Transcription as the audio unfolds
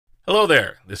Hello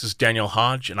there, this is Daniel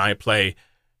Hodge, and I play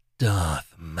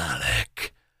Darth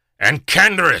Malak and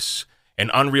Canderous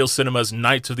in Unreal Cinema's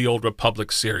Knights of the Old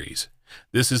Republic series.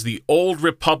 This is the Old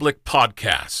Republic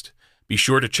podcast. Be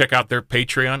sure to check out their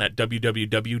Patreon at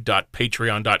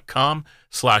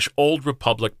www.patreon.com/Old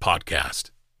Republic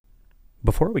Podcast.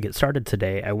 Before we get started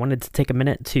today, I wanted to take a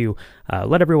minute to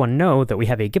let everyone know that we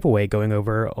have a giveaway going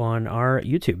over on our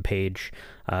YouTube page.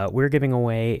 We're giving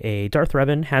away a Darth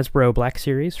Revan Hasbro Black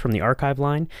Series from the Archive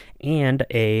line and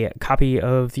a copy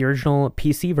of the original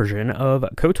PC version of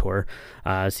KOTOR.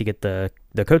 So you get the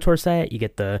KOTOR set, you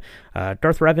get the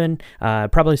Darth Revan,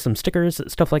 probably some stickers,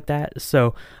 stuff like that.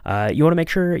 So you want to make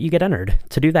sure you get entered.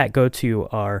 To do that, go to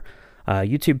our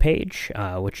YouTube page,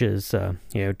 which is,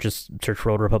 just search for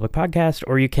Old Republic Podcast,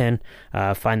 or you can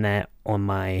find that on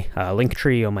my link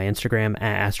tree on my Instagram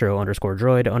at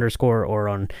astro_droid_ or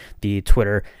on the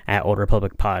Twitter at Old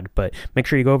Republic Pod. But make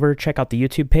sure you go over, check out the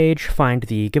YouTube page, find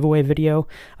the giveaway video,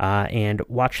 and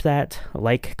watch that,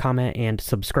 like, comment, and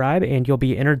subscribe, and you'll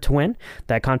be entered to win.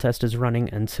 That contest is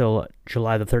running until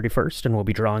July the 31st, and we'll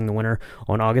be drawing the winner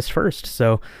on August 1st.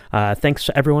 So thanks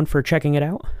to everyone for checking it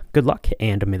out. Good luck,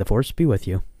 and may the Force be with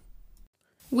you.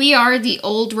 We are the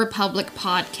Old Republic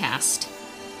Podcast.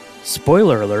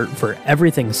 Spoiler alert for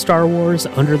everything Star Wars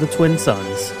under the Twin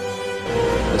Suns.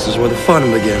 This is where the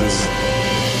fun begins.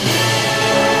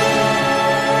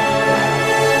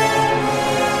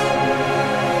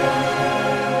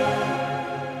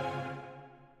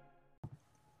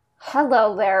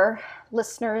 Hello there,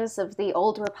 listeners of the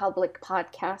Old Republic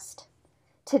Podcast.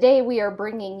 Today we are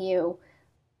bringing you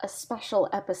a special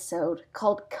episode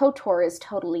called KOTOR is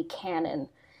Totally Canon,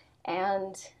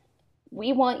 and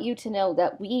we want you to know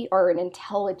that we are an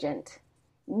intelligent,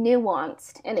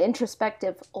 nuanced, and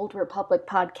introspective Old Republic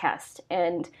podcast,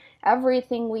 and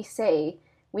everything we say,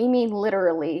 we mean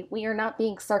literally. We are not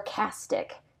being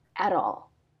sarcastic at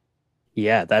all.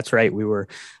 Yeah, that's right. We were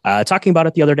talking about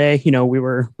it the other day. We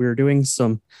were doing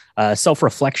some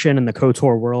self-reflection in the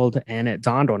KOTOR world, and it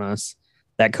dawned on us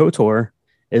that KOTOR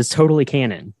is totally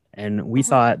canon, and we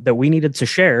thought that we needed to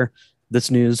share this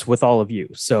news with all of you.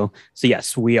 So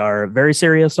yes, we are very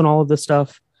serious on all of this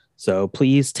stuff. So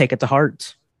please take it to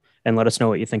heart and let us know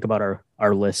what you think about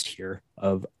our list here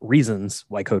of reasons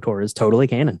why KOTOR is totally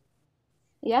canon.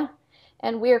 Yeah,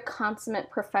 and we're consummate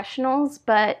professionals,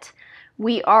 but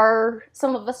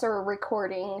some of us are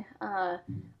recording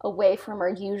away from our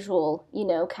usual,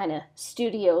 kind of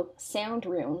studio sound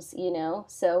rooms,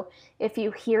 So if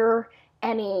you hear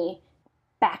any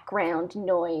background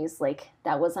noise, like,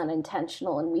 that was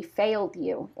unintentional, and we failed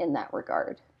you in that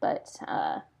regard. But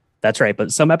that's right.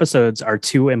 But some episodes are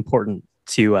too important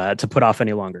to put off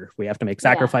any longer. We have to make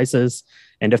sacrifices,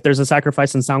 and if there's a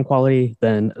sacrifice in sound quality,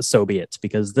 then so be it,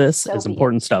 because this is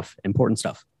important stuff. Important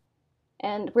stuff.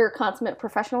 And we're consummate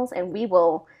professionals, and we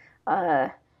will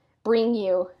bring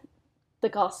you the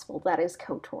gospel that is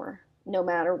KOTOR, no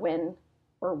matter when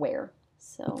or where.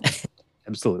 So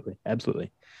absolutely.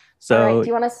 So, all right, do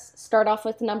you want to start off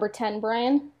with number 10,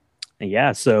 Brian?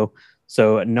 Yeah, so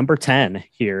number 10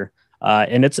 here,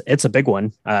 and it's a big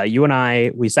one. You and I,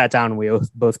 we sat down and we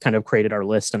both kind of created our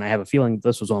list, and I have a feeling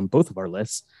this was on both of our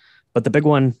lists. But the big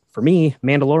one for me,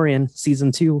 Mandalorian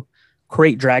Season 2,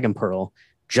 Krayt Dragon Pearl.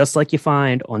 Just like you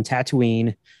find on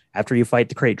Tatooine after you fight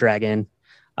the Krayt Dragon,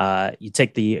 you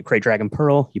take the Krayt Dragon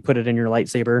Pearl, you put it in your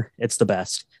lightsaber. It's the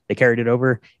best. They carried it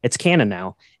over. It's canon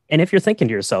now. And if you're thinking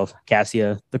to yourself,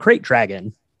 Cassia, the Krayt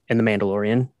Dragon in The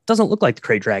Mandalorian doesn't look like the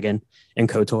Krayt Dragon in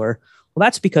KOTOR. Well,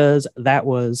 that's because that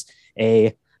was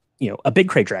a big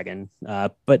Krayt Dragon,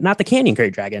 but not the Canyon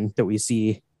Krayt Dragon that we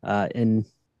see in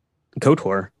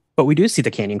KOTOR. But we do see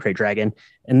the Canyon Krayt Dragon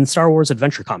in the Star Wars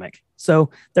Adventure comic. So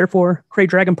therefore, Krayt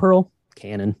Dragon Pearl,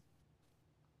 canon.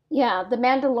 Yeah, The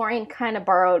Mandalorian kind of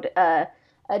borrowed a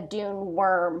Dune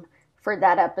worm for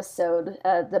that episode.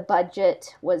 The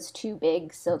budget was too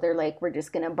big, so they're like, we're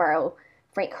just going to borrow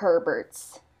Frank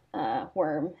Herbert's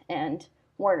worm, and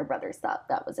Warner Brothers thought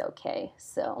that was okay.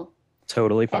 So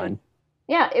totally fine. And,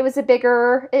 yeah, it was a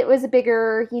bigger,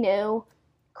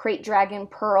 Krayt Dragon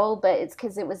Pearl, but it's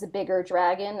because it was a bigger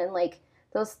dragon, and like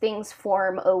those things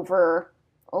form over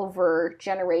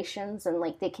generations, and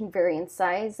like they can vary in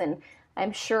size. And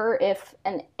I'm sure if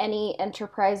any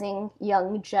enterprising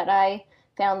young Jedi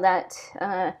found that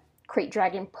Krayt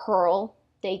Dragon Pearl,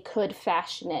 they could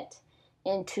fashion it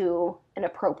into an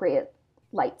appropriate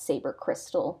lightsaber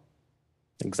crystal.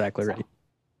 Exactly right.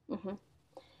 Mm-hmm.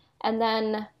 And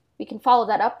then we can follow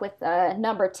that up with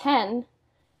number 10,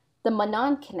 the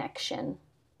Manon connection.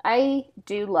 I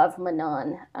do love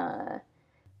Manon.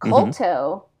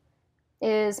 Kolto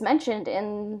is mentioned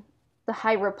in the the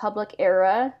High Republic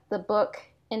era, the book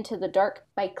Into the Dark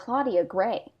by Claudia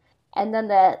Gray. And then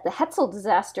the Hetzel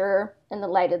disaster in the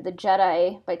Light of the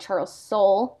Jedi by Charles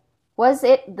Soule. Was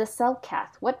it the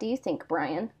Selkath? What do you think,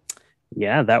 Brian?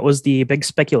 Yeah, that was the big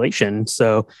speculation.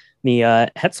 So the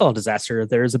Hetzel disaster,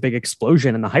 there's a big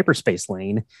explosion in the hyperspace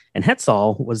lane. And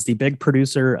Hetzel was the big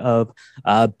producer of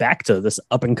Bacta, this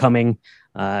up-and-coming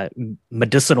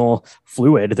medicinal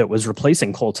fluid that was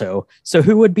replacing Kolto. So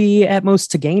who would be at most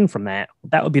to gain from that?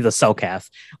 That would be the Selkath.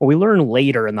 Well, we learn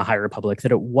later in the High Republic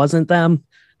that it wasn't them.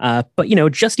 But,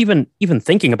 just even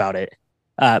thinking about it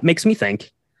makes me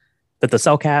think that the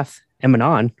Selkath and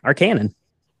Manon are canon.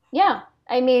 Yeah.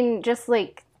 I mean, just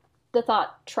like the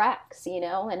thought tracks,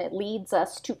 and it leads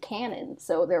us to canon.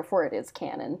 So therefore it is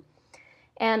canon.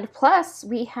 And plus,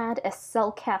 we had a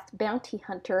Selkath bounty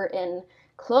hunter in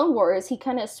Clone Wars. He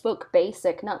kind of spoke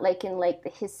basic, not like in like the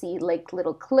hissy, like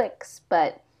little clicks,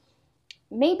 but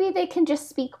maybe they can just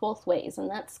speak both ways. And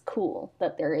that's cool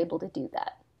that they're able to do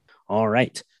that. All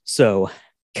right. So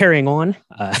carrying on,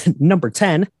 number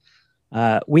 10,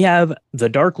 we have the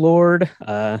Dark Lord,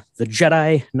 the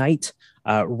Jedi Knight,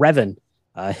 Revan,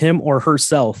 him or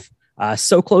herself,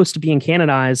 so close to being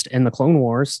canonized in the Clone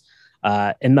Wars.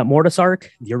 In the Mortis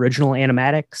arc, the original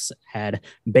animatics had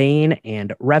Bane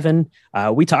and Revan.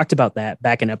 We talked about that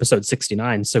back in episode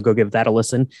 69, so go give that a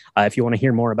listen if you want to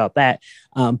hear more about that.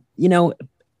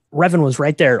 Revan was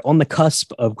right there on the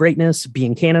cusp of greatness,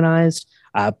 being canonized,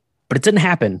 but it didn't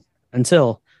happen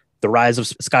until The Rise of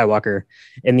Skywalker.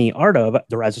 In the Art of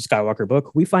the Rise of Skywalker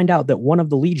book, we find out that one of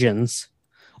the legions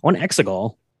on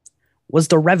Exegol was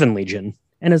the Revan Legion.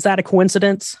 And is that a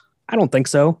coincidence? I don't think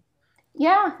so.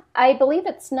 Yeah, I believe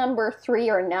it's number 3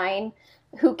 or 9.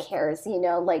 Who cares?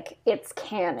 Like it's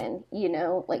canon,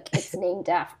 like it's named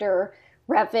after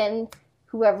Revan,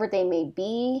 whoever they may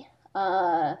be.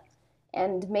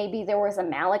 And maybe there was a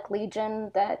Malak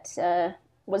Legion that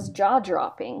was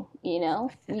jaw-dropping,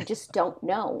 We just don't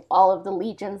know. All of the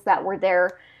legions that were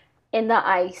there in the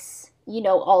ice,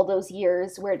 all those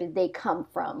years, where did they come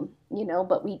from,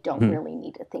 but we don't really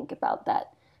need to think about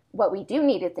that. What we do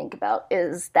need to think about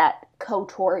is that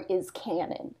KOTOR is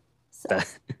canon. So.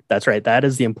 That's right. That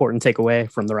is the important takeaway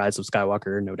from The Rise of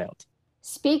Skywalker, no doubt.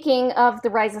 Speaking of The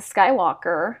Rise of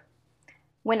Skywalker,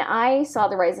 when I saw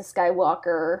The Rise of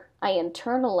Skywalker, I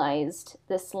internalized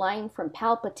this line from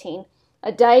Palpatine,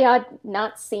 a dyad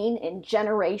not seen in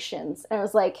generations. And I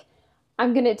was like,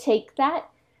 I'm going to take that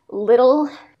little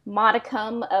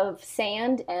modicum of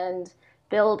sand and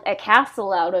build a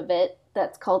castle out of it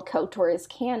that's called KOTOR is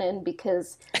canon,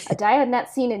 because a dyad not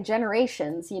seen in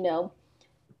generations,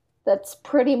 that's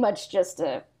pretty much just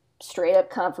a straight up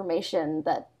confirmation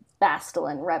that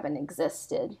Bastila and Revan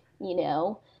existed,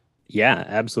 Yeah,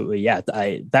 absolutely. Yeah,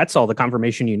 that's all the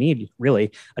confirmation you need,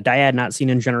 really. A dyad not seen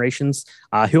in generations.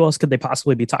 Who else could they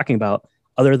possibly be talking about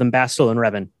other than Bastila and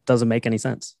Revan? Doesn't make any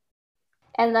sense.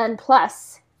 And then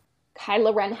plus,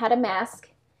 Kylo Ren had a mask.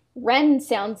 Ren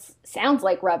sounds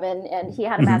like Revan, and he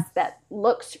had a mask that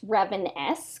looks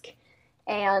Revan-esque.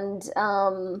 And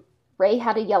Rey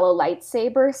had a yellow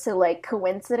lightsaber, so like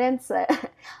coincidence?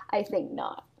 I think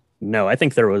not. No, I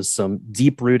think there was some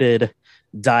deep-rooted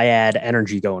dyad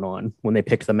energy going on when they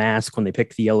picked the mask, when they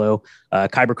picked the yellow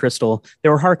kyber crystal. They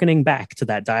were hearkening back to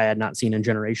that dyad not seen in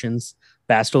generations.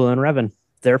 Bastila and Revan,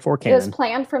 therefore canon. It was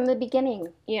planned from the beginning,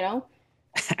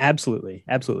 Absolutely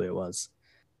it was.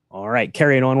 All right,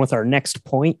 carrying on with our next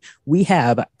point, we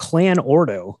have Clan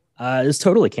Ordo is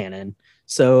totally canon.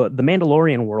 So the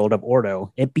Mandalorian world of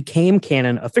Ordo, it became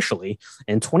canon officially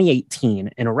in 2018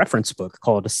 in a reference book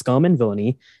called Scum and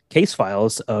Villainy, Case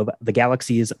Files of the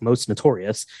Galaxy's Most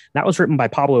Notorious. That was written by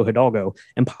Pablo Hidalgo.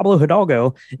 And Pablo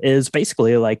Hidalgo is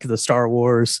basically like the Star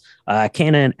Wars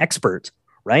canon expert,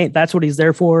 right? That's what he's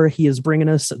there for. He is bringing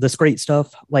us this great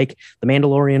stuff like the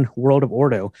Mandalorian world of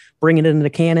Ordo, bringing it into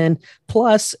canon.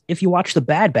 Plus, if you watch The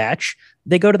Bad Batch,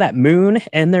 they go to that moon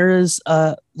and there's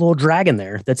a little dragon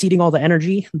there that's eating all the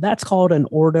energy. That's called an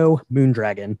Ordo moon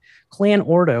dragon. Clan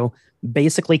Ordo,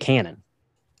 basically canon.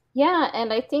 Yeah,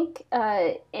 and I think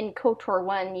in KOTOR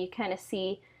 1, you kind of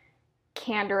see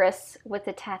Canderous with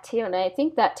a tattoo. And I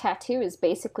think that tattoo is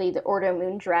basically the Ordo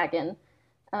moon dragon.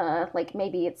 Like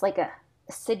maybe it's like a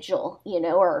sigil,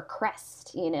 or a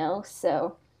crest,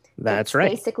 so that's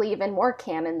right. Basically even more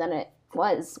canon than it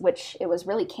was, which it was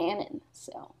really canon.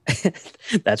 So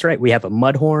that's right. We have a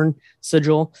Mudhorn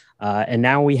sigil, and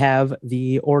now we have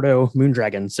the Ordo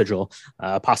Moondragon sigil,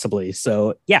 possibly.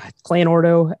 So yeah, Clan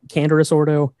Ordo, Canderous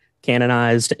Ordo,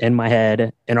 canonized in my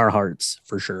head, in our hearts,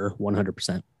 for sure,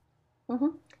 100%.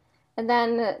 And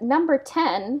then number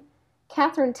 10,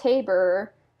 Catherine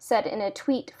Tabor said in a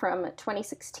tweet from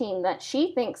 2016 that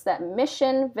she thinks that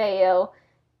Mission, Veo,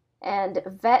 and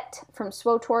Vet from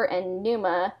SWTOR and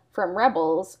Numa from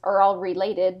Rebels are all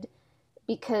related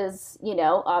because,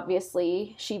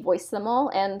 obviously she voiced them all.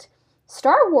 And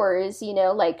Star Wars,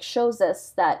 shows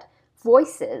us that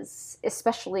voices,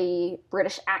 especially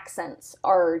British accents,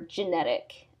 are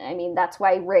genetic. I mean, that's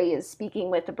why Rey is speaking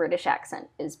with a British accent,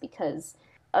 is because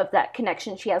of that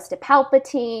connection she has to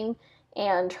Palpatine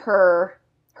and her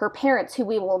parents, who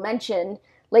we will mention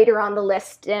later on the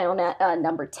list down at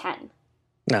number 10.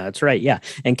 That's right, yeah.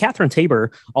 And Catherine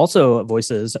Tabor also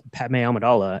voices Padme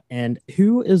Amidala. And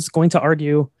who is going to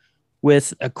argue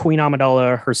with Queen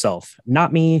Amidala herself?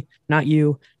 Not me, not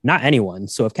you, not anyone.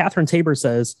 So if Catherine Tabor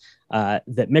says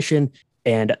that Mission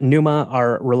and Numa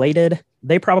are related,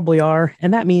 they probably are.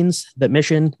 And that means that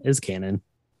Mission is canon.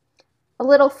 A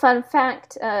little fun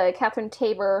fact, Catherine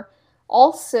Tabor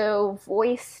also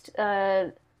voiced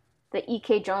the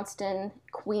E.K. Johnston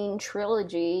Queen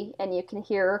trilogy, and you can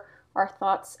hear our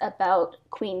thoughts about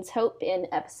Queen's Hope in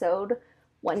episode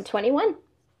 121.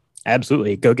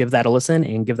 Absolutely. Go give that a listen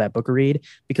and give that book a read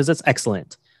because it's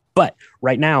excellent. But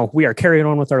right now we are carrying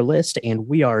on with our list, and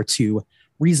we are to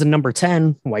reason number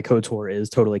 10 why KOTOR is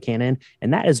totally canon.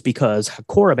 And that is because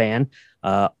Korriban,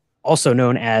 also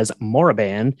known as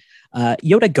Moraban,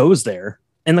 Yoda goes there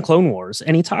in the Clone Wars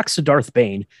and he talks to Darth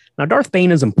Bane. Now, Darth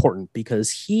Bane is important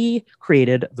because he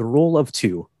created the rule of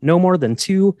 2, no more than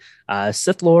 2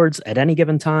 Sith Lords at any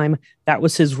given time. That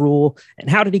was his rule. And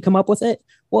how did he come up with it?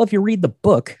 Well, if you read the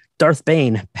book, Darth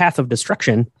Bane, Path of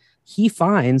Destruction, he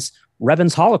finds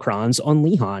Revan's holocrons on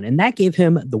Lehon, and that gave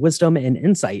him the wisdom and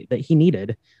insight that he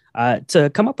needed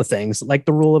to come up with things like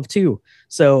the rule of 2.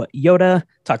 So Yoda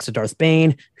talks to Darth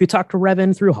Bane, who talked to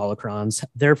Revan through holocrons,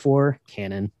 therefore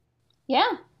canon.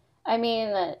 Yeah, I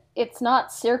mean, it's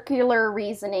not circular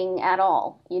reasoning at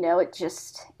all. It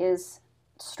just is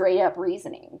straight up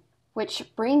reasoning.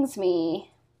 Which brings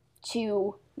me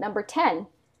to number 10.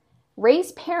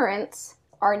 Rey's parents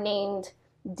are named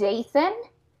Dathan,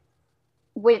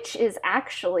 which is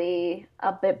actually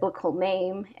a biblical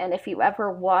name. And if you ever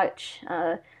watch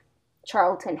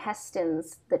Charlton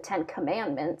Heston's The 10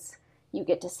 Commandments, you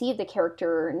get to see the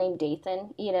character named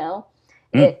Dathan,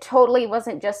 It totally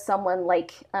wasn't just someone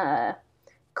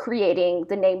creating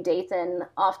the name Dathan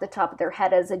off the top of their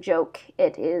head as a joke.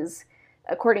 It is,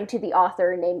 according to the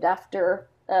author, named after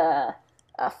a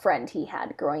friend he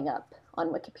had growing up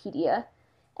on Wikipedia.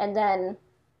 And then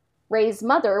Rey's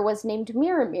mother was named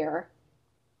Miramir.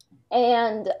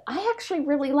 And I actually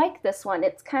really like this one.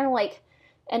 It's kind of like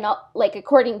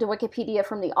according to Wikipedia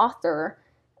from the author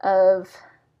of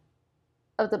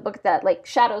the book that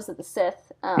Shadows of the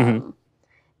Sith,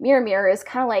 Miramir is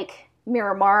kind of like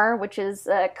Miramar, which is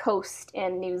a coast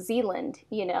in New Zealand,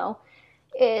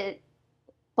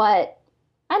 but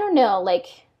I don't know,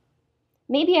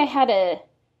 maybe I had a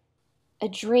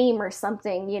dream or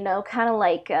something, kind of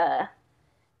like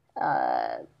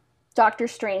Doctor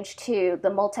Strange 2, the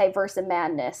Multiverse of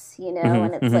Madness, and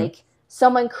it's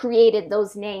someone created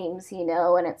those names,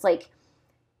 and it's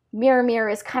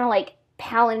Miramir is kind of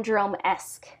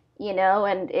palindrome-esque,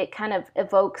 and it kind of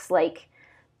evokes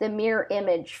the mirror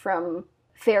image from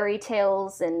fairy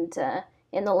tales and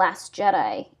in The Last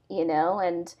Jedi,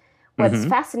 and what's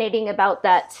fascinating about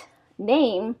that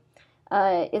name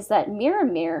is that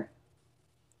Miramir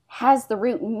has the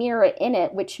root Mira in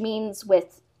it, which means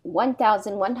with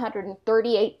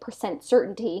 1,138%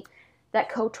 certainty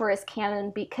that KOTOR is canon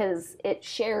because it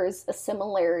shares a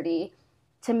similarity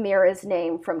to Mira's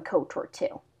name from KOTOR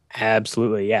 2.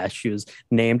 Absolutely, yeah. She was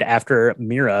named after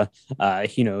Mira,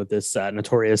 this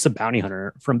notorious bounty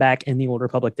hunter from back in the Old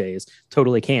Republic days.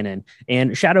 Totally canon.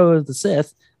 And Shadow of the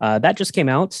Sith, that just came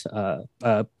out a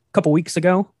couple weeks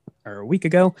ago or a week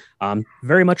ago.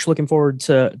 Very much looking forward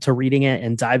to reading it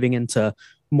and diving into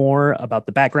more about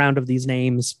the background of these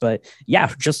names. But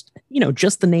yeah, just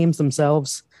the names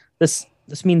themselves. This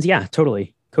means, yeah,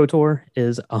 totally. KOTOR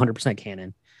is 100%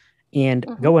 canon. And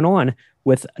going on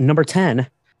with number 10.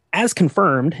 As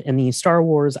confirmed in the Star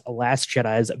Wars Last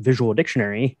Jedi's visual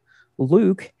dictionary,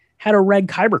 Luke had a red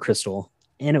kyber crystal,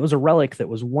 and it was a relic that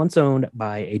was once owned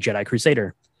by a Jedi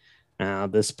Crusader.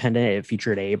 This pendant, it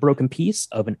featured a broken piece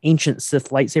of an ancient Sith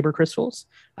lightsaber crystals,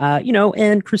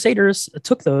 and Crusaders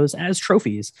took those as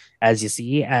trophies,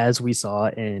 as we saw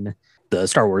in the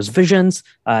Star Wars Visions,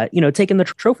 taking the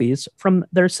trophies from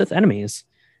their Sith enemies.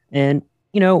 And,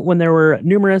 when there were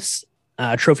numerous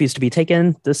trophies to be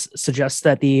taken, this suggests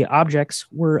that the objects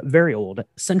were very old,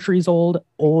 centuries old,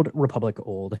 Old Republic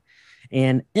old.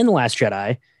 And in The Last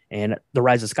Jedi, and The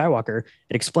Rise of Skywalker,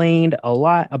 it explained a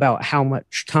lot about how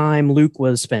much time Luke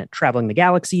was spent traveling the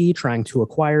galaxy, trying to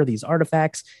acquire these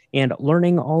artifacts and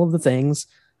learning all of the things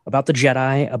about the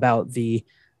Jedi, about the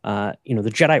the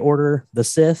Jedi Order, the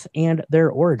Sith, and their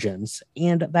origins.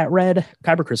 And that red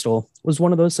kyber crystal was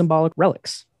one of those symbolic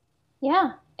relics.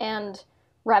 Yeah, and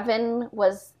Revan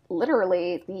was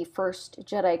literally the first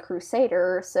Jedi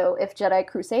Crusader. So if Jedi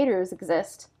Crusaders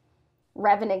exist,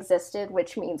 Revan existed,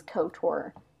 which means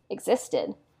KOTOR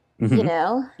existed.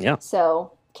 Mm-hmm. Yeah.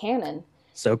 So canon.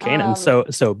 So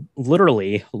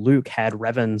literally, Luke had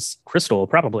Revan's crystal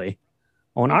probably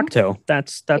on Octo.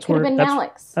 That's where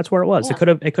that's where it was. Yeah.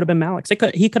 It could have been Malik's.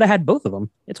 He could have had both of them.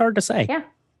 It's hard to say. Yeah.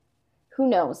 Who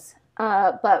knows?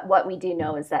 But what we do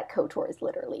know is that KOTOR is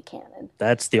literally canon.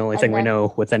 That's the only thing we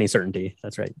know with any certainty.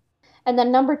 That's right. And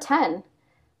then number 10,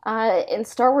 in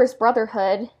Star Wars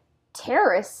Brotherhood,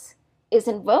 Terrace is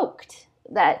invoked.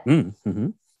 That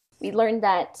we learned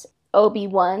that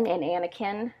Obi-Wan and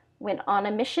Anakin went on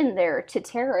a mission there to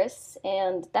Terrace,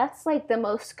 and that's like the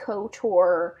most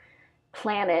KOTOR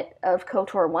planet of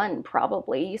KOTOR 1,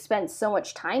 probably. You spend so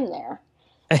much time there.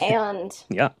 And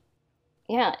yeah,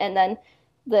 and then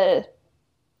the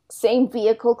same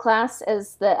vehicle class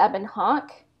as the Ebon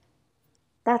Hawk,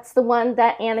 that's the one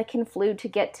that Anakin flew to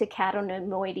get to Cato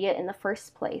Nemoidia in the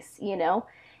first place,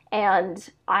 And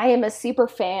I am a super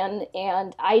fan,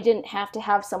 and I didn't have to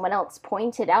have someone else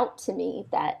point it out to me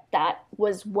that that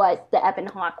was what the Ebon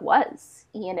Hawk was,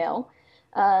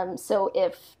 So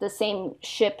if the same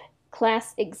ship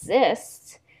class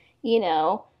exists,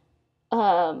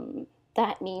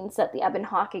 that means that the Ebon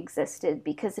Hawk existed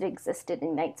because it existed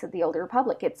in Knights of the Old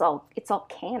Republic. It's all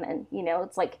canon,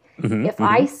 It's like if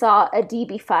I saw a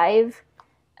DB5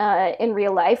 in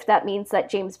real life, that means that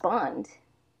James Bond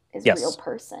is a real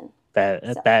person.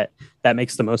 That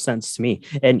makes the most sense to me.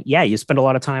 And yeah, you spend a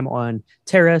lot of time on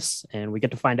Terrace, and we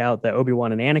get to find out that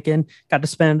Obi-Wan and Anakin got to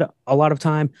spend a lot of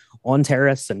time on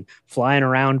Terrace and flying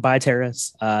around by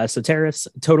Terrace. So Terrace,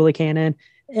 totally canon.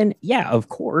 And yeah, of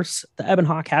course, the Ebon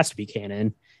Hawk has to be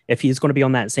canon if he's going to be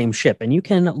on that same ship. And you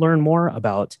can learn more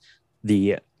about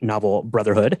the novel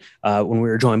Brotherhood when we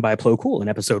were joined by Plo Kool in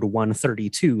episode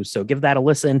 132. So give that a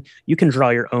listen. You can draw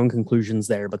your own conclusions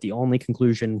there, but the only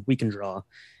conclusion we can draw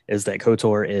is that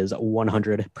KOTOR is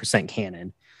 100%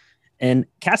 canon. And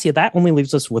Cassia, that only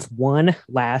leaves us with one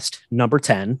last number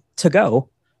 10 to go.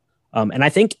 And I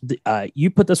think you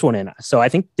put this one in, so I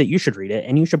think that you should read it,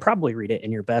 and you should probably read it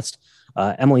in your best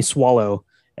Emily Swallow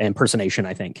impersonation,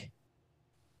 I think.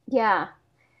 Yeah,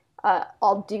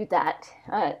 I'll do that.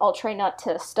 I'll try not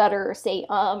to stutter or say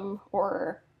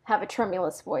or have a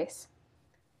tremulous voice.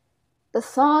 The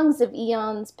songs of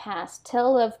eons past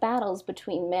tell of battles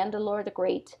between Mandalore the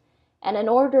Great and an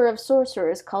order of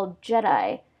sorcerers called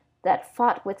Jedi that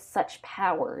fought with such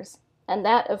powers. And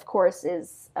that, of course,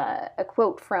 is a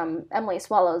quote from Emily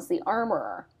Swallow's The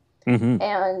Armorer.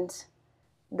 And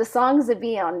the songs of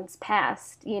eons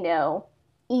past,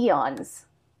 eons,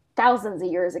 thousands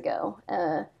of years ago.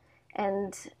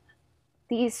 And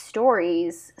these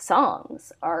stories,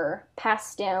 songs, are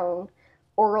passed down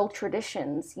oral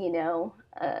traditions,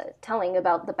 telling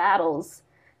about the battles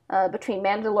between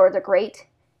Mandalore the Great,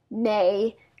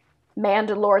 nay,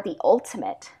 Mandalore the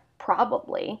Ultimate,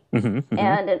 probably, and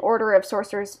an order of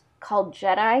sorcerers called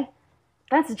Jedi.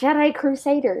 That's Jedi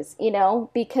Crusaders,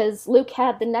 because Luke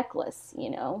had the necklace,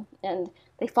 and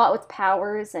they fought with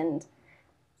powers. And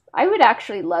I would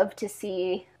actually love to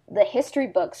see the history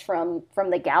books from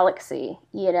the galaxy,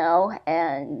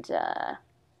 and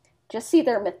just see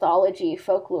their mythology,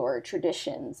 folklore,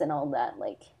 traditions, and all that.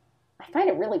 Like, I find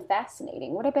it really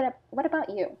fascinating. What about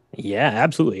you? Yeah,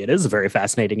 absolutely. It is very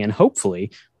fascinating. And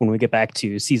hopefully when we get back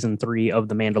to season 3 of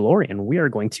The Mandalorian, we are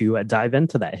going to dive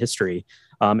into that history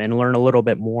and learn a little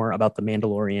bit more about the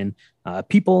Mandalorian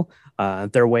people,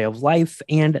 their way of life,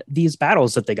 and these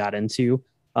battles that they got into,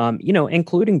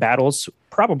 including battles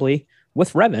probably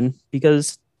with Revan,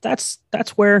 because that's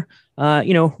where,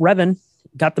 Revan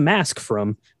got the mask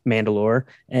from Mandalore,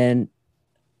 and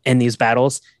these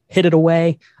battles hid it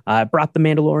away, brought the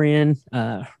Mandalorian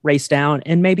race down,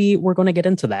 and maybe we're going to get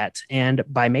into that. And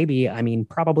by maybe, I mean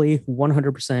probably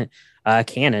 100%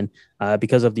 canon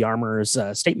because of the Armorer's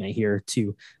statement here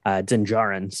to Din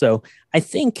Djarin. So I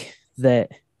think that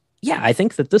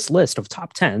this list of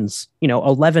top 10s,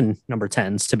 11 number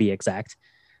 10s to be exact,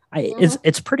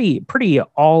 it's pretty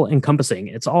all encompassing.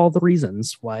 It's all the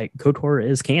reasons why KOTOR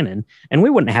is canon, and we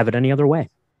wouldn't have it any other way.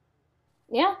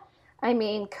 Yeah. I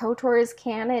mean, KOTOR is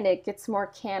canon. It gets more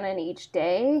canon each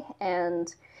day.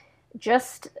 And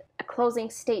just a closing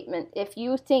statement, if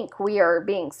you think we are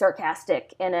being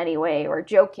sarcastic in any way or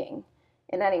joking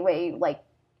in any way, like,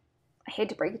 I hate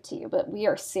to break it to you, but we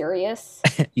are serious.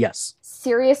 Yes.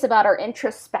 Serious about our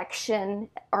introspection,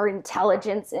 our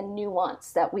intelligence, and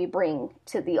nuance that we bring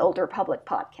to the Old Republic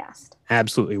podcast.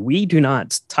 Absolutely. We do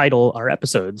not title our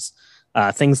episodes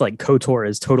things like KOTOR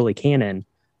is totally canon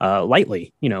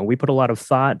lightly. You know, we put a lot of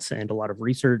thought and a lot of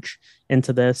research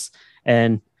into this.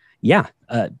 And yeah,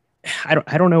 I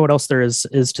don't know what else there is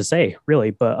to say,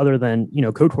 really, but other than, you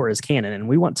know, KOTOR is canon. And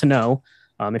we want to know,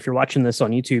 if you're watching this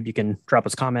on YouTube, you can drop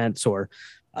us comments or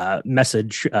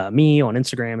message me on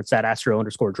Instagram. It's at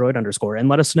astro_droid_ and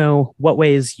let us know what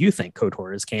ways you think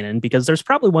KOTOR is canon, because there's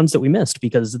probably ones that we missed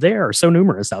because there are so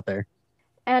numerous out there.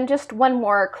 And just one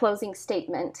more closing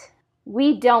statement.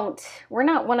 We're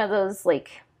not one of those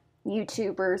like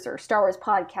YouTubers or Star Wars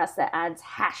podcasts that adds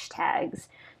hashtags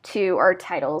to our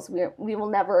titles. We will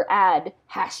never add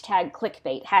hashtag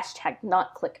clickbait, hashtag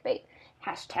not clickbait,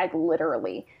 hashtag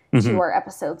literally to our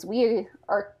episodes. We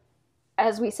are,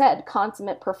 as we said,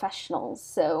 consummate professionals.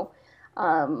 So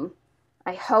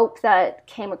I hope that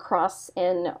came across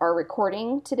in our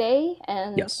recording today.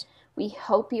 And yes, we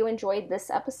hope you enjoyed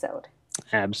this episode.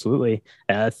 Absolutely.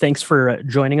 Thanks for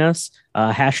joining us.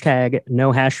 Hashtag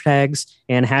no hashtags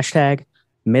and hashtag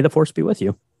may the force be with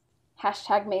you.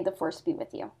 Hashtag may the force be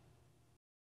with you.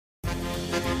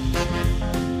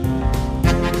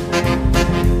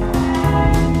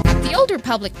 The Old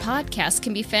Republic podcast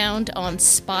can be found on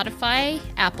Spotify,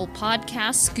 Apple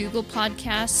Podcasts, Google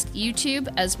Podcasts, YouTube,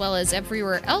 as well as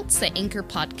everywhere else that Anchor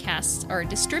podcasts are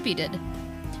distributed.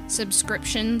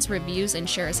 Subscriptions, reviews, and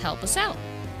shares help us out.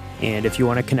 And if you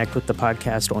want to connect with the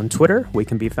podcast on Twitter, we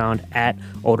can be found at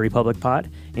Old Republic Pod.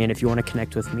 And if you want to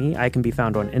connect with me, I can be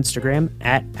found on Instagram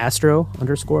at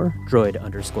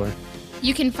astro_droid_.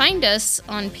 You can find us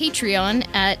on Patreon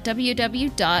at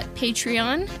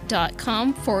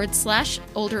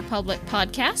www.patreon.com/Old Republic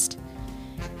Podcast.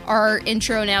 Our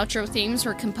intro and outro themes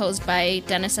were composed by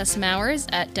Dennis S. Mowers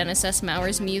at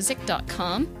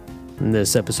DennisSMowersMusic.com.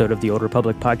 This episode of the Old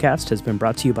Republic Podcast has been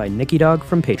brought to you by Nicky Dog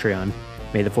from Patreon.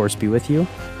 May the force be with you.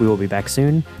 We will be back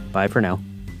soon. Bye for now.